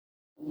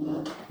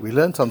We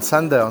learnt on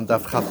Sunday on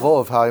Daf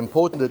Chavov how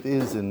important it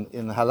is in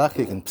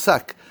halachic and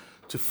psak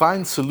to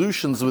find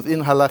solutions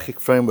within halachic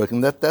framework,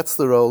 and that's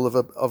the role of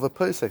a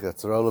posek,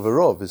 that's the role of a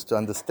rov, is to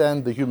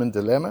understand the human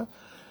dilemma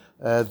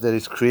that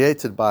is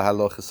created by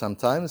halacha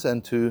sometimes,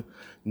 and to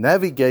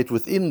navigate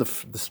within the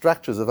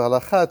structures of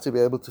halacha to be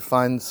able to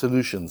find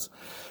solutions.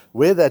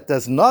 Where that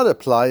does not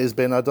apply is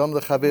ben adam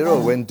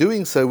lechavero, when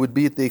doing so would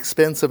be at the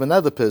expense of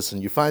another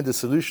person. You find a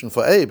solution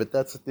for A, but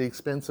that's at the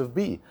expense of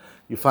B.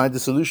 You find a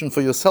solution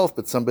for yourself,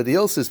 but somebody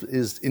else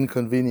is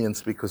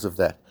inconvenienced because of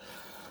that.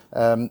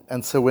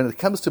 And so when it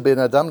comes to ben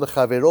adam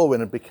lechavero,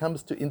 when it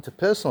becomes to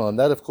interpersonal, and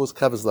that of course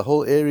covers the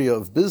whole area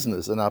of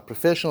business and our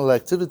professional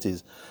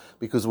activities,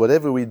 because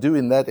whatever we do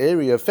in that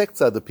area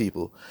affects other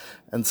people.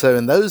 And so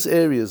in those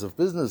areas of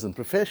business and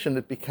profession,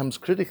 it becomes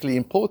critically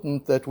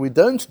important that we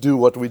don't do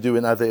what we do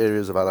in other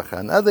areas of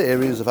halakha. In other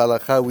areas of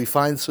halakha, we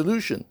find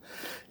solution.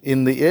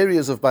 In the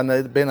areas of ben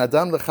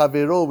adam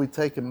lechavero, we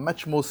take a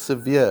much more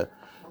severe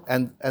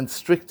and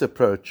strict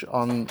approach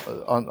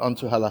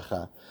onto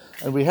halakha.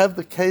 And we have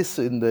the case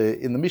in the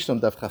Mishnah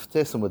Daf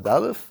Chavtes Amud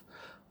Aleph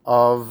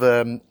of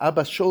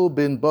Abba Shaul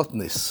ben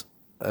Botnis.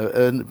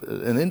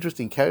 An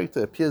interesting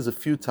character, appears a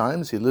few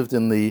times. He lived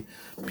in the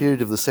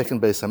period of the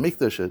second Beis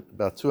Hamikdash,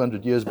 about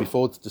 200 years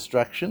before its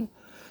destruction,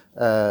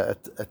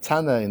 at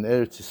Tana in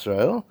Eretz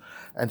Yisrael.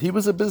 And he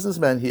was a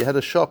businessman. He had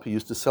a shop. He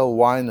used to sell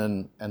wine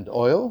and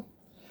oil.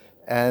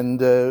 And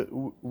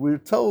we're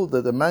told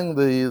that among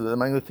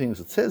the things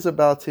it says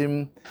about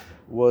him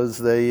was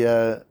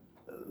that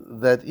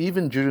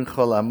even during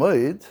Chol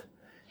HaMoed,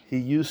 he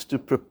used to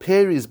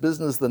prepare his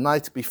business the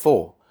night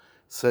before.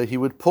 So he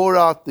would pour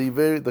out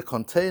the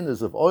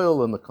containers of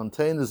oil and the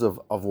containers of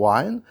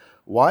wine.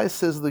 Why,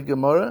 says the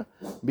Gemara?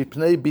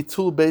 Mipnei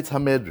bitul beit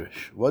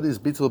hamedrash. What is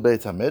bitul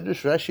beit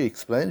hamedrash? Rashi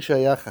explains,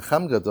 Shayach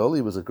Chacham Gadol,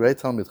 he was a great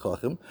Talmid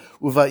Chacham,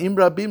 Uva'im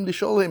rabim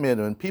lishol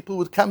himenu, and people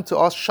would come to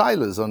ask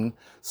shaylas,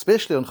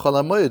 especially on Chol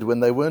HaMoed, when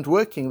they weren't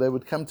working, they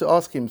would come to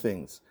ask him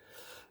things.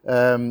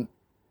 And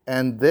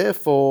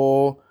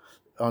therefore,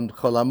 on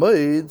Chol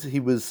HaMoed,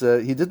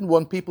 he didn't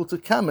want people to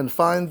come and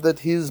find that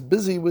he's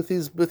busy with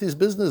his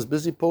business,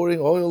 busy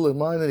pouring oil and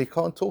wine, and he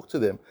can't talk to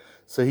them.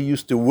 So he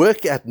used to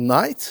work at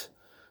night,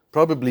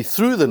 probably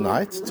through the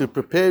night, to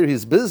prepare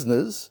his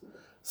business,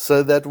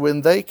 so that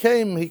when they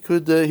came, he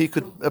could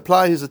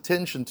apply his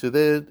attention to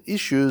their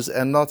issues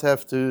and not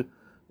have to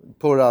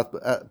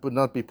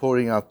not be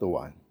pouring out the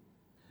wine.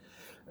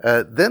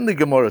 Then the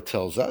Gemara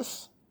tells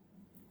us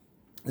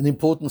an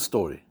important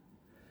story.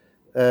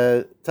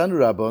 Tanu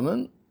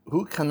Rabbanan,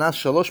 who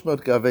kanas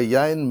 300 gavei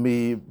yain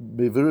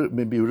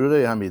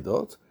mibiurei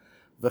hamidot,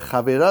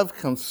 v'chaverav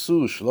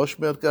kansu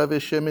 300 gavei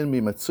shemen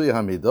mimatzui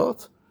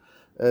hamidot,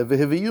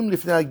 v'heviyum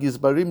lifnei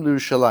hagizbarim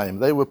l'Yerushalayim.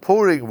 They were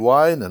pouring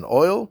wine and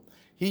oil,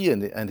 he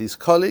and his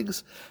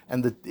colleagues.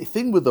 And the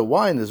thing with the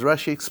wine, as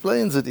Rashi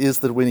explains it, is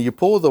that when you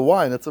pour the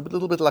wine, it's a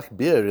little bit like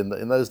beer.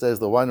 In those days,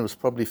 the wine was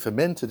probably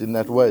fermented in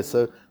that way.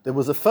 So there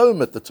was a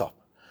foam at the top.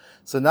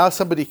 So now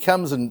somebody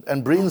comes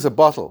and brings a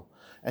bottle,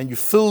 and you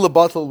fill the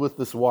bottle with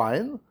this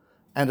wine,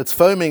 and it's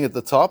foaming at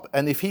the top,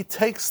 and if he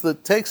takes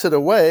it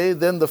away,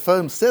 then the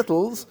foam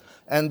settles,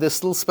 and there's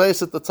still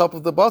space at the top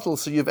of the bottle,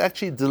 so you've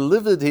actually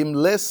delivered him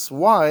less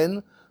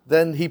wine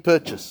than he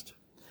purchased.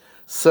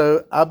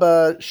 So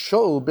Abba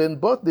Shaul ben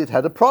Botnit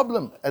had a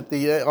problem.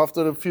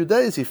 After a few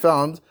days, he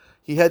found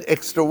he had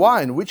extra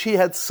wine, which he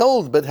had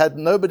sold, but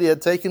nobody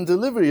had taken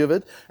delivery of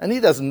it, and he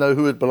doesn't know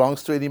who it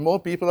belongs to anymore.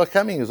 People are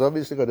coming. He's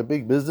obviously got a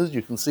big business.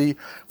 You can see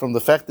from the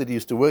fact that he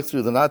used to work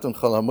through the night on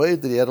Chol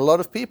HaMoed that he had a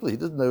lot of people he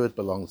didn't know who it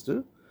belongs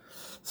to.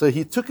 So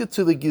he took it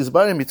to the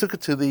Gizbarim, he took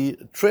it to the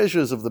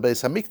treasures of the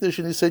Beis Hamikdash,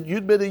 and he said,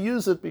 you'd better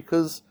use it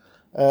because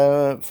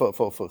for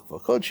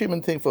Kodshim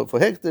and things, for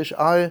Hekdesh,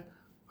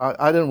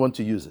 I don't want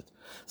to use it.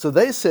 So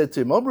they said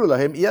to him, Omru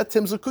lahem,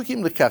 Iatem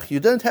zukukim lekach,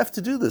 you don't have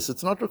to do this.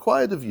 It's not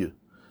required of you.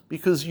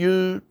 Because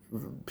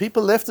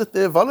people left it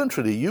there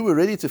voluntarily. You were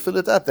ready to fill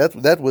it up.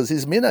 That was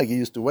his minhag. He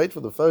used to wait for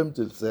the foam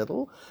to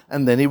settle,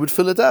 and then he would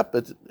fill it up.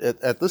 But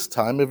at this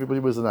time, everybody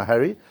was in a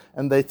hurry,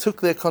 and they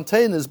took their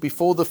containers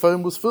before the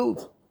foam was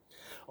filled.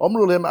 But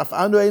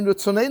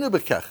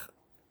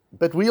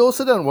we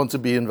also don't want to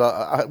be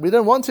involved. We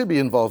don't want to be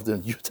involved in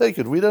it. You take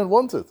it. We don't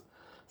want it.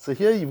 So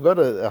here you've got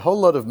a whole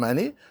lot of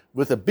money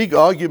with a big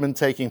argument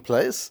taking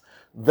place.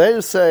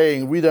 They're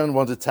saying we don't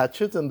want to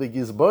touch it, and the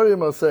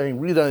Gizbarim are saying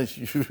we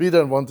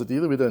don't want it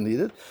either, we don't need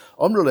it.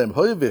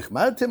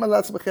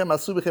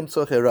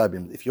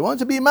 If you want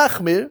to be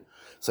machmir,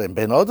 so in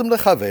ben adam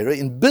lechavera,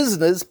 in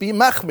business, be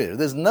machmir.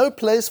 There's no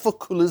place for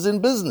kulas in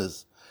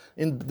business.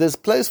 There's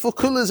place for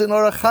kulas in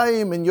Orach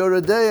Chaim, in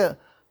Yoredeya.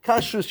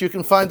 Kashrus, you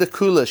can find a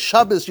kula.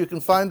 Shabbos, you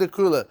can find a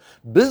kula.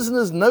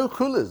 Business, no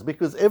kulas,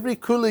 because every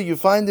kula you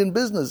find in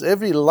business,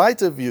 every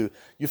light of you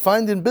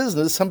find in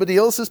business, somebody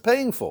else is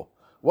paying for.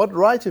 What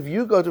right have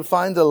you got to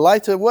find a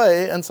lighter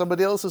way and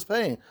somebody else is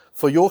paying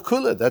for your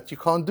kula? That you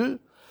can't do.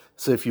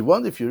 So if you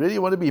really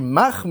want to be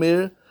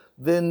machmir,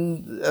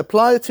 then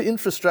apply it to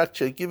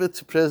infrastructure. Give it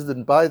to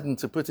President Biden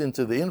to put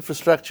into the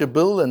infrastructure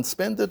bill and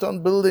spend it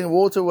on building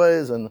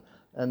waterways and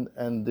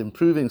and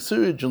improving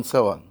sewage and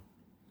so on.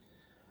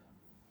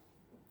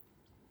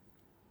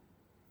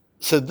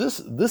 So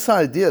this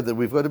idea that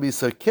we've got to be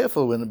so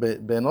careful when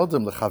ben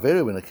Adam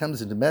l'chaveri, when it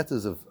comes into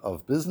matters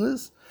of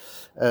business,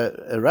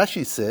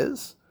 Rashi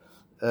says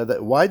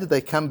that why did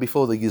they come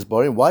before the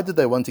Gizborim? Why did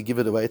they want to give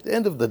it away? At the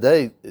end of the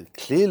day,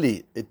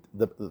 clearly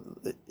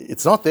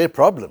it's not their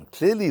problem.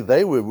 Clearly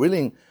they were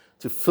willing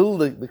to fill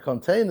the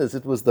containers.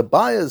 It was the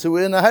buyers who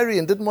were in a hurry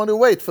and didn't want to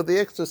wait for the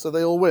extra, so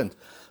they all went.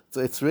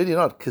 So it's really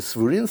not.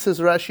 Kisvurin, says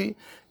Rashi,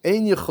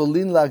 Ein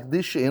yecholin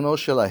lagdish eno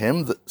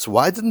shelahem. So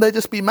why didn't they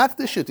just be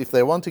makdish it? If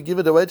they want to give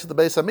it away to the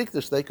Beis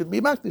Hamikdash, they could be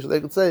makdish.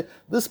 They could say,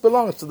 this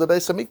belongs to the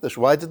Beis Hamikdash.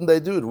 Why didn't they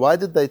do it? Why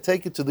did they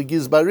take it to the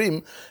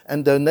Gizbarim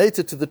and donate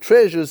it to the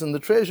treasures and the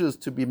treasures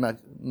to be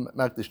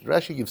makdish?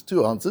 Rashi gives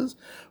two answers.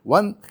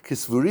 One,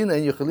 Kisvurin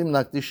ein yecholim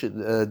lagdish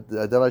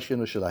davash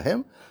eno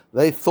shelahem.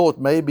 They thought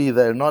maybe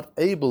they're not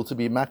able to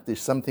be makdish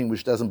something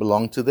which doesn't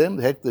belong to them.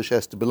 The hekdesh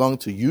has to belong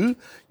to you.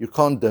 You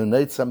can't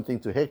donate something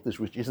to hekdesh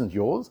which isn't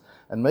yours.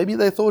 And maybe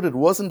they thought it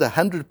wasn't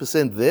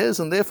 100%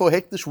 theirs, and therefore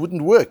hekdesh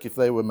wouldn't work if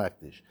they were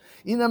makdish.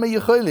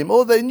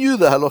 Or they knew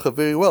the halacha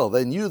very well.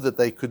 They knew that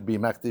they could be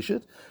makdish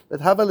it. But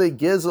havale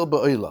gezel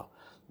ba'oila.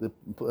 The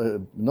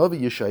Novi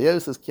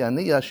Yeshayahu says, Ki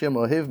ani Hashem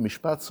ohev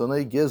mishpat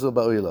sonei gezel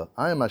ba'oila.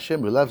 I am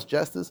Hashem who loves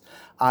justice.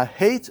 I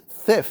hate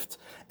theft.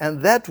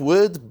 And that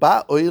word,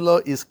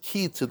 ba'oila, is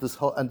key to this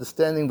whole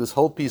understanding this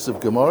whole piece of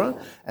Gemara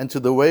and to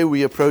the way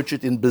we approach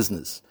it in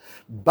business.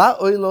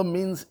 Ba'oila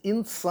means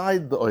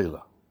inside the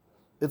oila.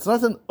 It's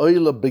not an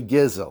oila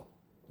begezel.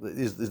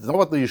 It's not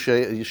what the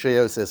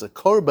Yeshayahu says, a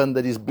korban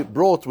that is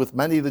brought with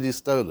money that is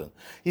stolen.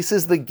 He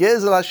says the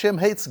gezel, Hashem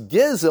hates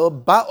gezel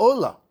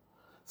ba'oila.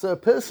 So a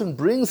person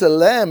brings a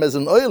lamb as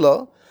an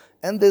oila,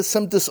 and there's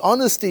some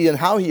dishonesty in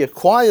how he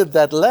acquired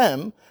that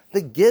lamb.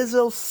 The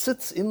gezel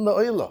sits in the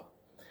oila.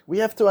 We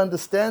have to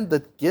understand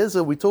that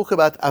gezel, we talk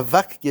about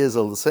avak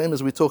gezel, the same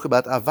as we talk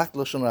about avak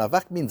lashon.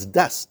 Avak means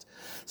dust.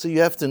 So you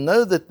have to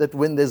know that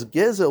when there's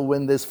gezel,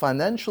 when there's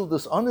financial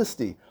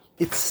dishonesty,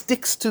 it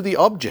sticks to the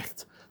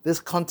object. There's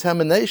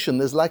contamination.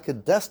 There's like a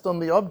dust on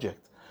the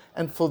object.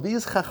 And for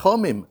these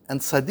chachomim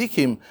and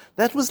tzaddikim,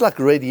 that was like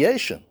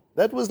radiation.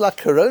 That was like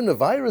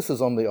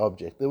coronaviruses on the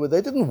object.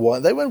 They didn't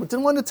want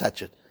to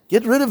touch it.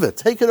 Get rid of it.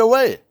 Take it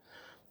away.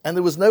 And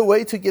there was no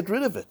way to get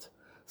rid of it.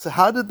 So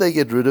how did they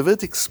get rid of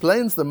it?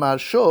 Explains the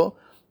Maharsha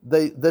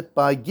that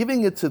by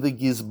giving it to the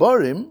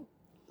Gizborim,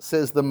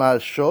 says the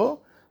Maharsha,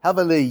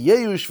 Havale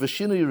Yeush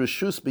v'shinui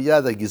reshus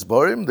b'yad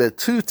Gizborim. There are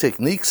two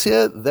techniques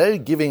here. They're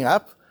giving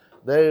up.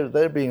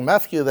 They're being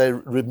mafkir. They're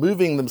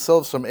removing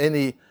themselves from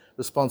any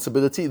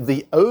responsibility.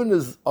 The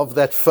owners of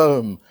that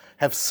foam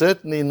have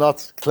certainly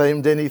not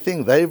claimed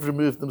anything. They've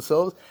removed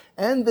themselves.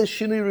 And the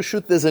shinui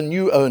reshut, there's a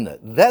new owner.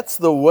 That's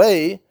the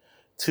way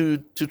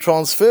to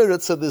transfer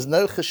it, so there's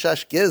no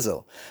chashash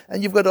gezel.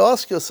 And you've got to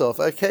ask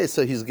yourself, okay,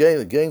 so he's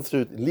going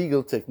through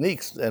legal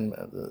techniques and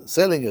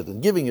selling it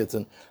and giving it,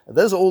 and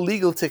those are all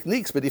legal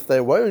techniques, but if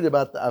they're worried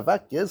about the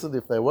avak gezel,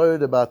 if they're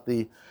worried about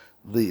the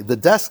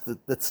dust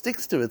that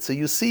sticks to it, so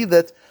you see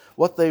that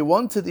what they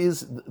wanted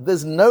is,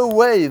 there's no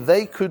way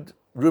they could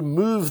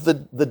remove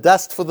the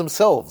dust for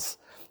themselves.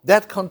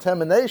 That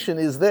contamination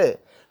is there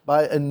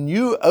by a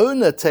new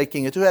owner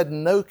taking it who had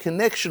no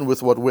connection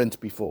with what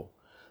went before.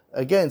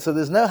 Again, so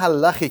there's no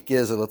halachic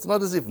gezel. It's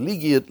not as if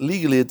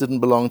legally it didn't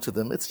belong to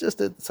them. It's just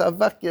it's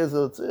avak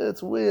gezel.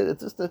 It's weird.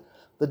 It's just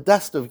the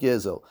dust of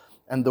gezel.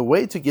 And the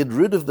way to get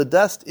rid of the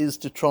dust is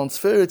to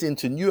transfer it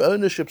into new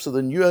ownership, so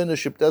the new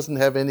ownership doesn't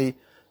have any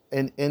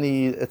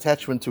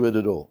attachment to it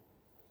at all.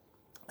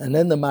 And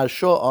then the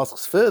Maharsha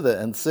asks further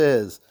and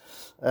says,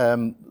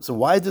 so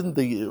why didn't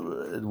the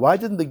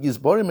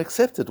Gizborim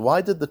accept it? Why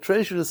did the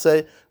treasurers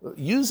say,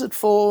 use it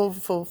for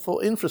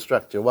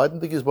infrastructure? Why didn't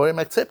the Gizborim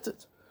accept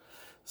it?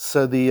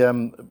 So the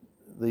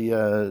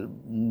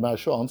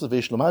Maharsha answers,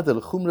 Ve'shlomad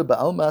el chumra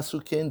ba'al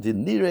ma'asu ken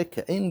dinire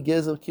ka'en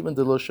gezel kivan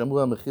delo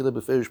shamua mechila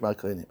beferish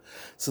ma'akonim.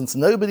 Since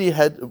nobody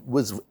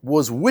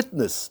was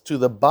witness to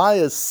the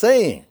buyers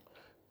saying,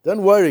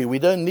 don't worry, we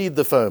don't need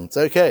the foam, it's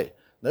okay.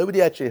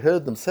 Nobody actually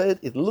heard them say it.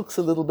 It looks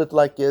a little bit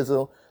like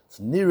gezel. It's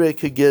nireh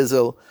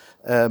gezel,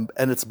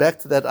 and it's back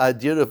to that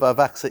idea of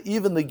avak. So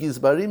even the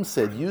Gizbarim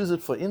said, use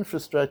it for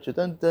infrastructure.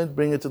 Don't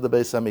bring it to the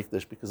Beis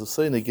Hamikdash, because of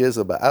soina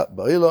gezel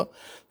ba'oila.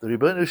 The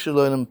Ribbono Shel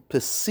Olam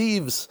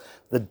perceives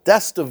the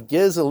dust of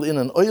gezel in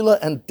an oila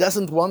and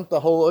doesn't want the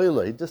whole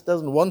oila. He just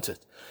doesn't want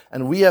it,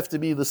 and we have to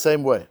be the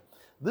same way.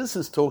 This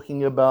is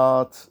talking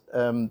about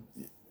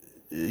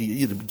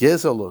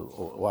gezel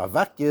or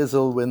avak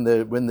gezel when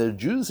there are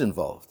Jews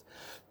involved.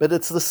 But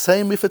it's the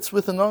same if it's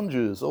with the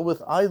non-Jews or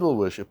with idol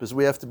worshippers.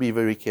 We have to be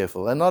very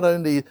careful. And not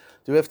only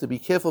do we have to be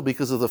careful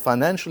because of the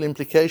financial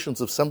implications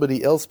of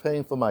somebody else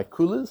paying for my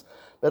kulas,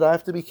 but I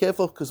have to be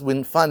careful because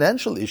when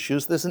financial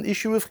issues, there's an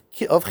issue of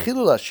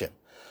Chilul Hashem.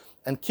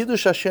 And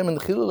Kiddush Hashem and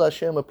Chilul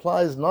Hashem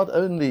applies not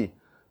only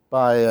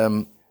by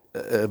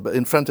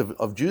in front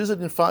of Jews,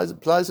 it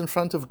applies in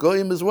front of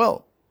Goyim as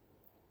well.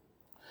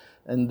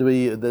 And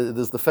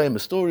there's the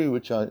famous story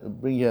which I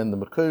bring here in the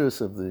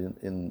Makoros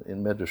in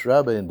Medrash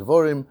Rabbah in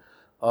Devorim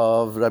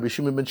of Rabbi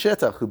Shimon ben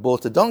Shetach, who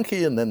bought a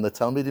donkey, and then the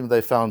Talmidim,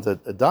 they found a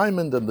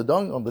diamond on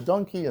the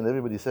donkey, and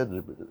everybody said,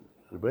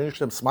 Rebbeinu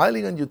Shalom,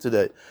 smiling on you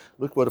today.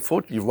 Look what a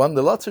fortune, you've won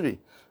the lottery.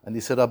 And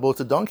he said, I bought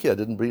a donkey, I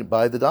didn't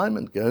buy the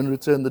diamond. Go and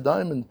return the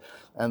diamond.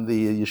 And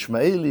the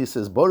Yishmaeli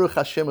says, Baruch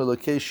Hashem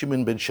Elokei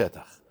Shimon ben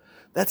Shetach.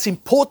 That's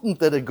important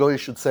that a goy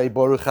should say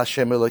Baruch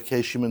Hashem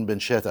Elokei Shimon ben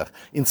Shetach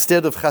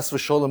instead of Chas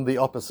v'Sholom, the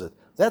opposite.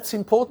 That's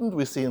important,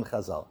 we see in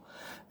Chazal.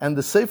 And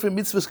the Sefer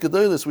Mitzvahs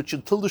Gedolos, which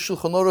until the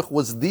Shulchan Aruch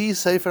was the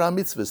Sefer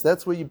HaMitzvahs,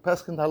 that's where you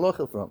paskin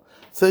halacha from.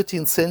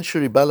 13th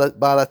century Baal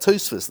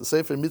HaTosfos, the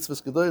Sefer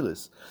Mitzvahs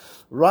Gedolos,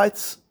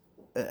 writes,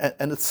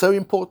 and it's so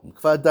important.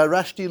 I've taught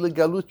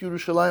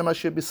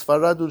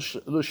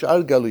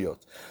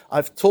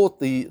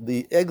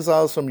the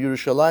exiles from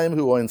Yerushalayim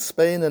who are in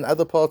Spain and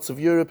other parts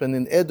of Europe and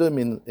in Edom,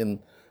 in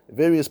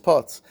various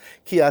parts.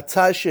 Now that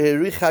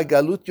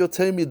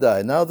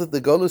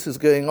the Golus is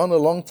going on a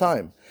long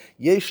time,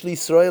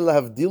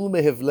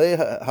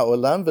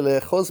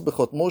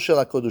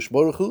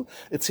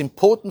 it's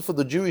important for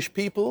the Jewish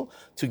people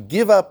to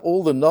give up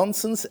all the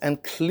nonsense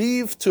and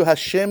cleave to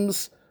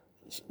Hashem's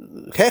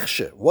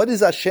Hechsher. What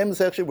is Hashem's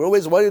Hechsher? We're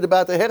always worried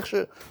about the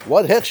Hechsher.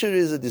 What Hechsher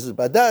is it? Is it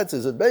Badatz?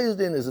 Is it Beis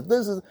Din? Is it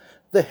this?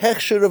 The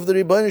Hechsher of the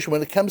Rebbeinu Shalom.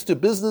 When it comes to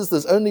business,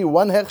 there's only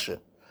one Hechsher.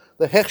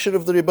 The Hechsher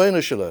of the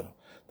Rebbeinu Shalom.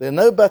 There are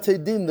no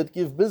Batei Din that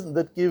give business,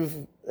 that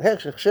give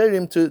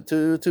Hechsherim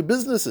to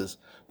businesses.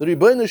 The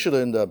Rebbeinu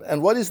Shalom.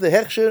 And what is the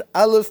Hechsher?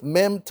 Aleph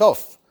Mem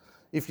Tov.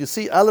 If you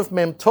see Aleph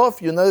Mem Tov,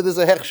 you know there's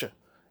a Hechsher.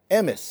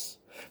 Emes.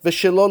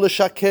 V'shelo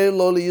l'shaker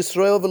lo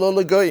l'Yisrael v'lo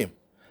l'goyim.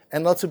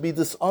 And not to be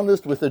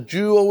dishonest with a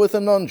Jew or with a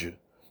non-Jew.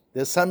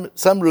 There's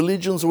some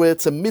religions where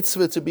it's a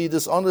mitzvah to be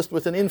dishonest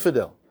with an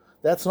infidel.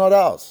 That's not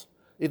ours.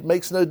 It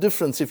makes no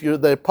difference if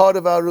they're part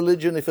of our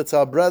religion, if it's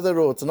our brother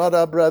or it's not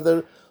our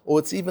brother, or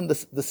it's even the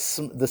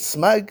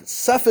smag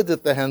suffered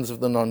at the hands of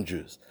the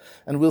non-Jews.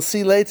 And we'll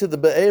see later the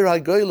Be'er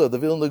HaGoyla, the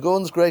Vilna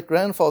Gaon's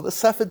great-grandfather,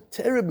 suffered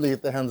terribly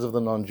at the hands of the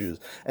non-Jews.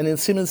 And in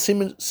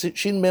Siman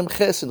Shin Mem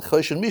Ches, in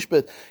Choshen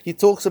Mishpat, he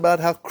talks about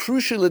how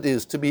crucial it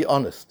is to be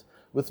honest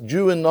with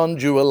Jew and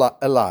non-Jew alike.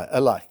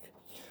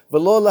 And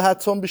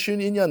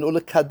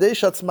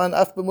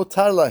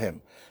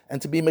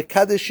to be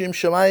mekadeshim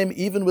shamayim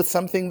even with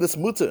something that's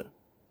mutter.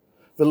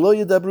 And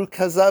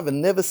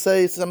never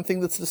say something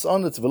that's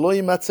dishonest.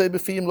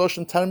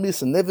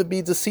 And never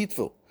be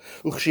deceitful.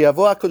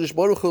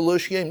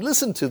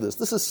 Listen to this.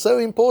 This is so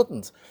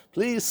important.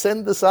 Please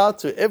send this out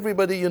to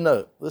everybody you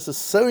know. This is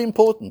so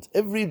important.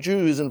 Every Jew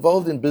who's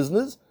involved in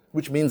business,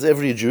 which means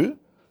every Jew,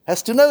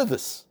 has to know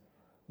this.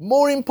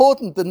 More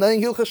important than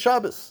knowing Hilchas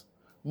Shabbos.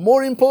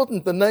 More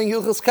important than knowing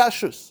Hilchas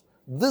Kashrus.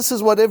 This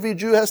is what every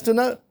Jew has to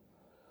know.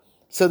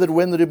 So that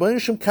when the Rebbeinu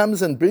Shalom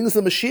comes and brings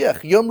the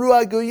Mashiach, Yomru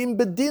HaGoyim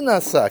Bedin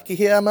Asa, Ki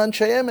Hi Aman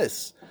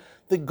She'emes.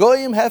 The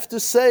Goyim have to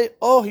say,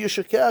 oh,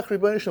 Yeshakeach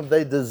Rebbeinu Shalom,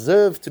 they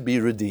deserve to be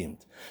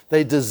redeemed.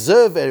 They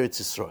deserve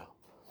Eretz Yisrael.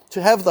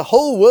 To have the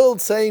whole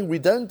world saying we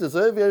don't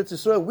deserve Eretz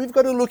Yisrael, we've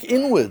got to look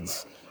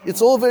inwards.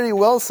 It's all very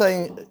well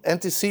saying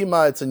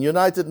anti-Semites and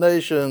United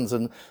Nations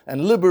and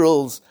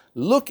liberals.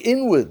 Look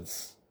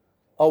inwards.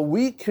 Are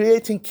we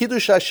creating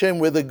Kiddush Hashem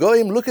where the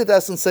Goyim look at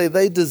us and say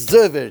they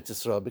deserve Eretz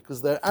Yisrael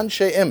because they're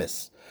Anshe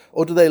Emes?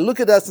 Or do they look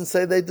at us and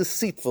say they're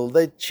deceitful,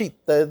 they cheat,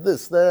 they're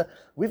this, they're...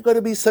 We've got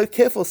to be so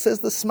careful,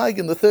 says the Smag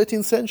in the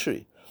 13th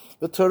century.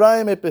 The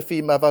Torah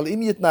epifim aval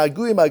im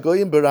yitnagu im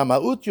hagoyim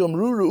beramaut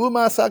yomru ru'u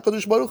ma'asa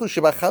HaKadosh Baruch Hu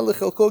shebachal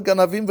lechelko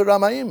ganavim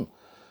v'ramaim.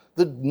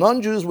 The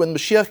non-Jews, when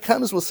Mashiach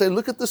comes, will say,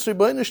 look at this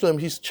Rebbeinu Shalom.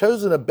 He's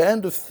chosen a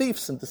band of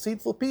thieves and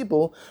deceitful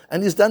people,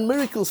 and he's done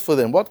miracles for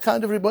them. What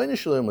kind of Rebbeinu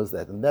Shalom was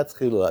that? And that's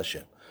Chilul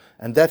Hashem.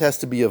 And that has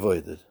to be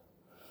avoided.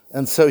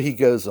 And so he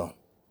goes on.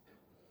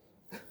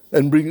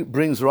 And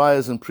brings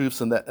rayas and proofs,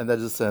 and the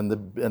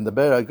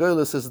Be'er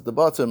HaGoyla says at the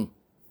bottom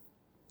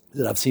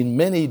that I've seen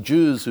many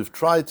Jews who've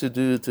tried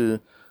to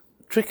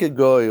trick a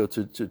goy or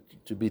to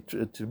be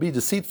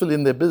deceitful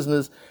in their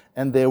business,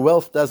 and their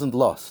wealth doesn't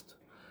last.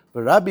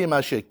 And I've seen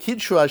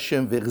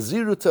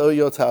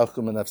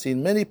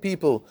many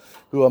people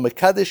who are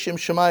Mekadeshim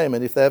Shemayim,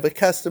 and if they have a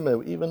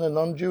customer, even a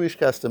non-Jewish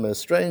customer, a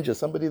stranger,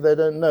 somebody they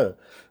don't know,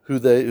 who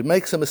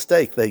makes a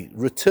mistake, they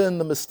return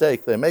the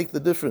mistake, they make the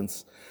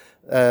difference.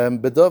 Those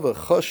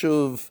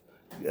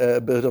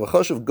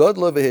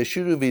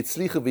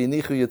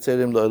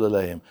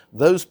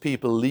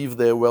people leave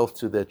their wealth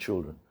to their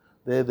children.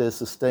 They're their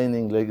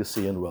sustaining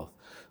legacy and wealth.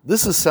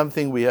 This is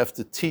something we have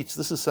to teach.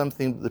 This is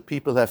something that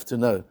people have to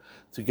know.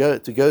 To go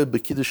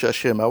b'Kiddush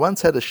Hashem. I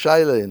once had a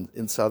shaila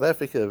in South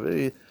Africa, a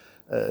very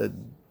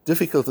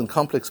difficult and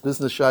complex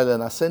business shaila,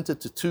 and I sent it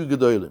to two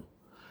Gedolim.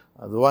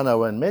 The one I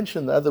won't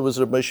mention, the other was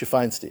Reb Moshe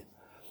Feinstein.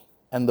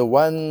 And the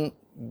one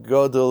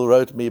Godel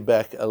wrote me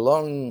back a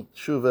long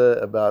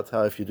tshuva about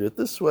how if you do it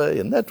this way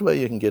and that way,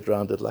 you can get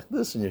around it like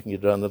this, and you can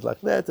get around it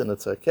like that, and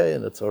it's okay,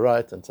 and it's all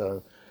right, and so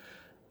on.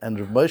 And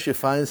Reb Moshe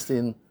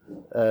Feinstein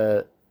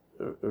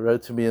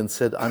wrote to me and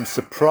said, I'm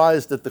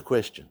surprised at the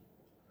question.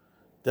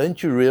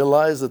 Don't you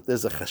realize that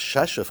there's a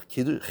chashash of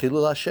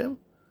Chilul Hashem?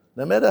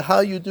 No matter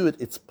how you do it,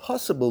 it's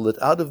possible that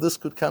out of this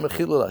could come a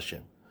Chilul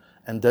Hashem.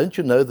 And don't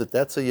you know that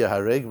that's a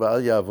Yahareg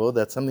Va'al Yavor,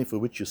 that's something for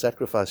which you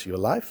sacrifice your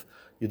life?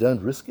 You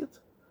don't risk it?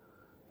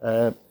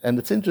 And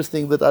it's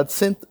interesting that I'd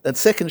sent a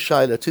second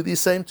Shaila to these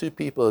same two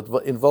people.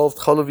 It involved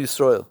Cholav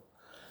Yisrael.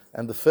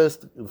 And the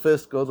first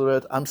Godel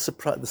wrote, I'm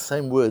surprised, the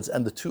same words,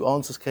 and the two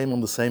answers came on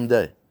the same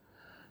day.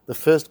 The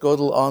first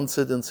Godel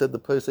answered and said, the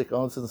Posek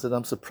answered and said,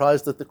 I'm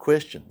surprised at the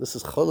question. This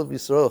is Cholav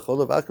Yisrael,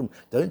 Cholav Akum.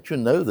 Don't you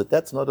know that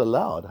that's not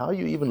allowed? How are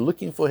you even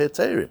looking for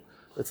Heterim?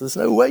 There's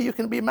no way you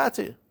can be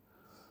Mati.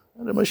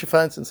 And Moshe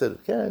Feinstein said,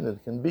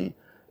 it can be.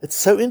 It's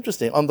so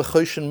interesting. On the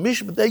Choshen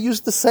Mishpat, they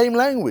used the same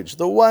language.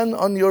 The one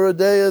on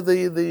Yoredeya,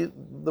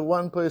 the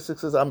one Posek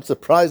says, I'm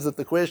surprised at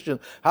the question.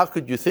 How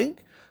could you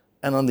think?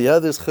 And on the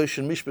other is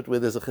Choshen Mishpat, where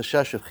there's a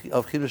chashash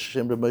of Chiddush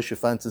Hashem, where Moshe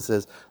Feinstein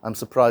says, I'm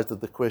surprised at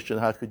the question,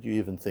 how could you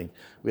even think?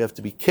 We have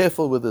to be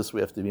careful with this,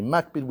 we have to be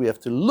makbid, we have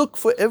to look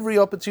for every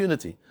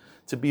opportunity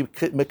to be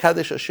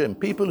Mekadesh Hashem.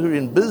 People who are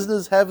in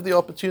business have the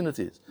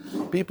opportunities.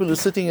 People who are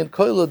sitting in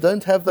Koilo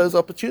don't have those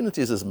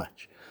opportunities as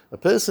much. A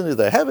person who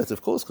they have it,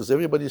 of course, because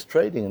everybody's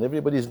trading and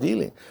everybody's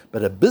dealing.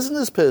 But a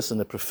business person,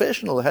 a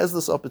professional, has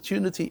this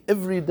opportunity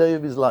every day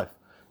of his life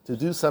to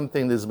do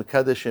something that is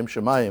Mekadesh Shem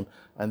Shemayim,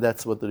 and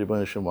that's what the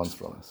Rebbeinu Shem wants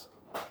from us.